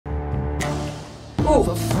Ooh.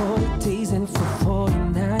 For 40 days and for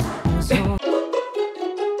 49 hours on.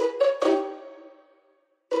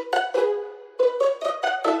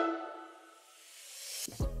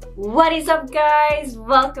 What is up, guys?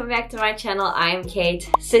 Welcome back to my channel. I am Kate.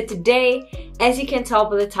 So today, as you can tell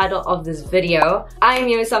by the title of this video, I am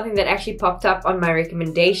here with something that actually popped up on my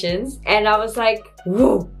recommendations, and I was like,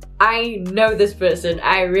 whoa, I know this person,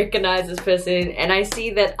 I recognize this person, and I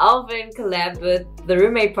see that Alvin collabed with the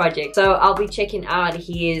Roommate Project. So I'll be checking out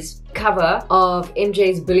his cover of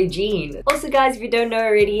MJ's Billie Jean. Also guys, if you don't know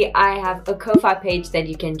already, I have a Ko-Fi page that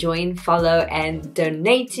you can join, follow, and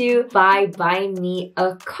donate to by buying me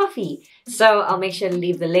a coffee. So I'll make sure to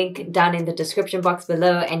leave the link down in the description box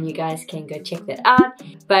below and you guys can go check that out.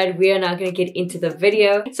 But we are now going to get into the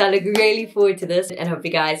video. So I look really forward to this and hope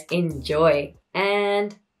you guys enjoy.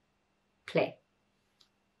 And play.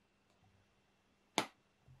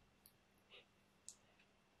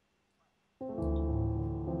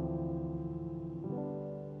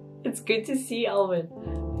 It's good to see Alvin.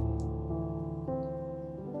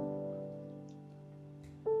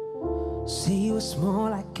 See you was more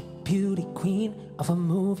like a beauty queen of a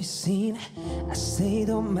movie scene. I say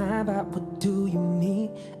don't mind, but what do you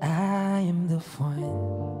mean? I am the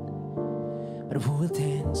one, but who will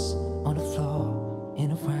dance on the floor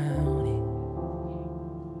and around it?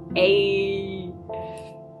 Hey.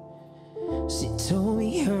 She told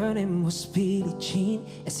me her name was Billie Jean.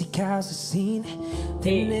 As he caused the scene,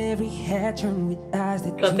 then every head turned with eyes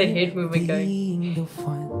that got the head movement going. The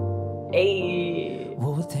one, hey,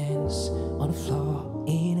 who will dance on the floor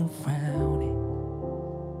in and around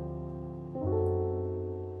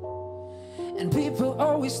it. And people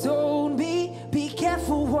always told me, be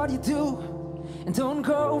careful what you do, and don't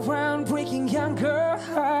go around breaking young girls'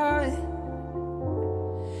 heart.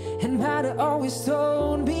 And mother always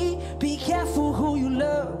told me, be careful who you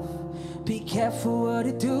love, be careful what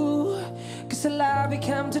you do, cause a lie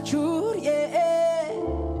becomes the truth, yeah.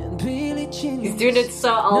 And Billie Jean, he's doing it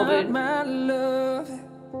so Alvin. Not my love.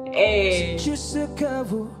 Hey. She's just a girl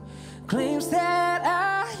who claims that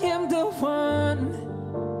I am the one,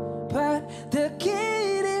 but the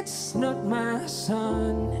kid, it's not my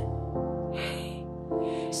son.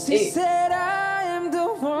 She said I am the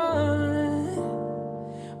one,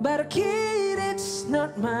 but a kid, it's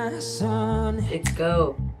not my son. Let's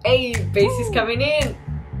go. Hey, bass is coming in.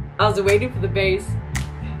 I was waiting for the bass.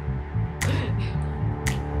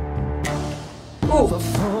 Ooh. For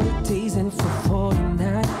 40 days and for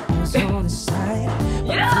 49 hours on the side.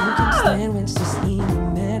 But I can't stand when she's in the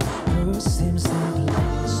man. Her seems like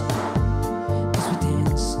last. Cause we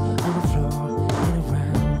dance on the floor and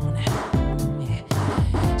around.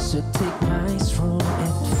 Yeah. So take my strong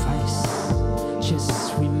advice.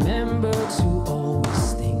 Just remember to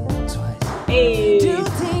always think twice. Hey. Do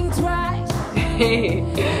think twice.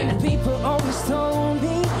 And people always told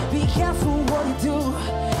me, be careful what you do,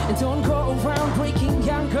 and don't go around breaking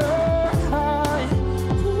young girls' heart.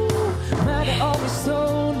 Mother always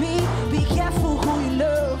told me, be careful who you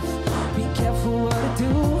love, be careful what you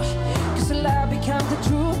do, cause a lie becomes the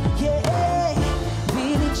truth, yeah.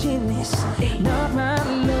 Billie Jean is not my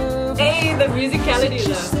love. Hey, the musicality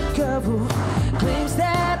just a girl who claims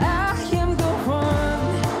that I am the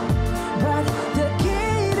one, but the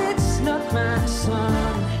kid, it's not my son.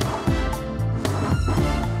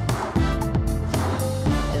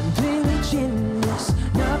 And Billie Jean is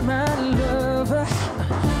not my lover.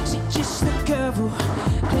 She's just a girl who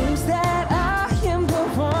claims that I am the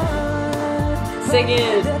one. Sing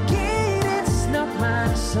it. The kid, it's not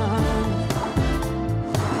my son.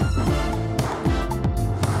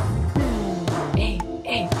 Hey,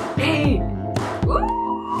 hey, hey. Woo.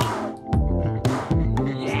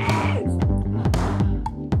 Yes.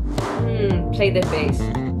 Play the bass.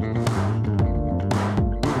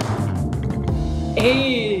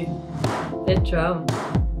 Hey, the drum.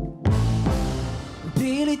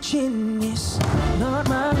 Billie Jean is not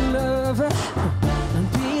my lover.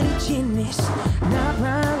 Billie Jean is not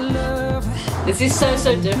my lover. This is so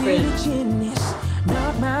different. Billie Jean is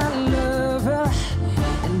not my lover.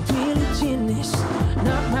 And Billie Jean is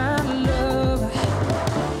not my lover.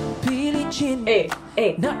 Billie Jean, Hey,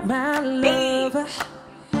 hey. not my lover.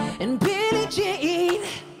 And Billie Jean,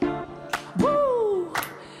 woo.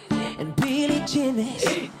 And Billie Jean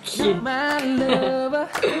is not my lover.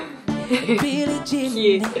 Billie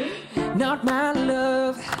Jean, not my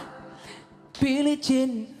love. Billie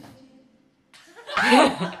Jean.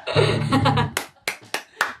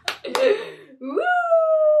 Woo!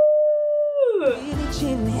 Billie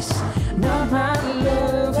Jean is not my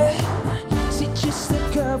love. She's just a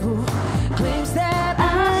girl who claims that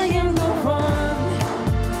I am the one,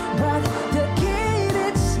 but the kid,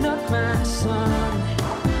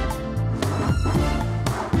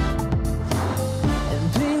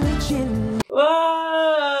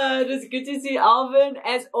 good to see Alvin.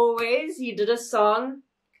 As always, he did a song.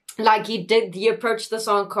 Like he approached the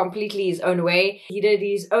song completely his own way. He did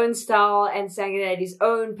his own style and sang it at his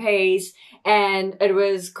own pace. And it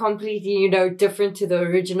was completely, you know, different to the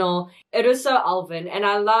original. It was so Alvin. And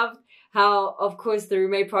I loved how, of course, the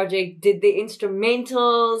Roommate Project did the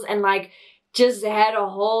instrumentals and like just had a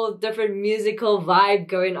whole different musical vibe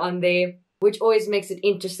going on there, which always makes it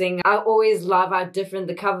interesting. I always love how different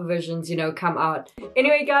the cover versions, you know, come out.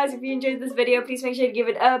 Anyway, guys, if you enjoyed this video, please make sure to give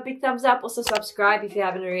it a big thumbs up. Also, subscribe if you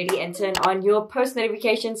haven't already and turn on your post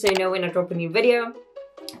notifications so you know when I drop a new video.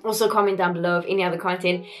 Also, comment down below of any other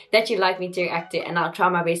content that you'd like me to react to, and I'll try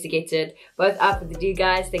my best to get to it. But without further ado,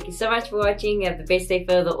 guys, thank you so much for watching. Have the best day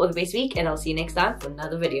further or the best week, and I'll see you next time for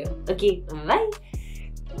another video. Okay, bye!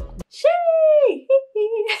 Shee!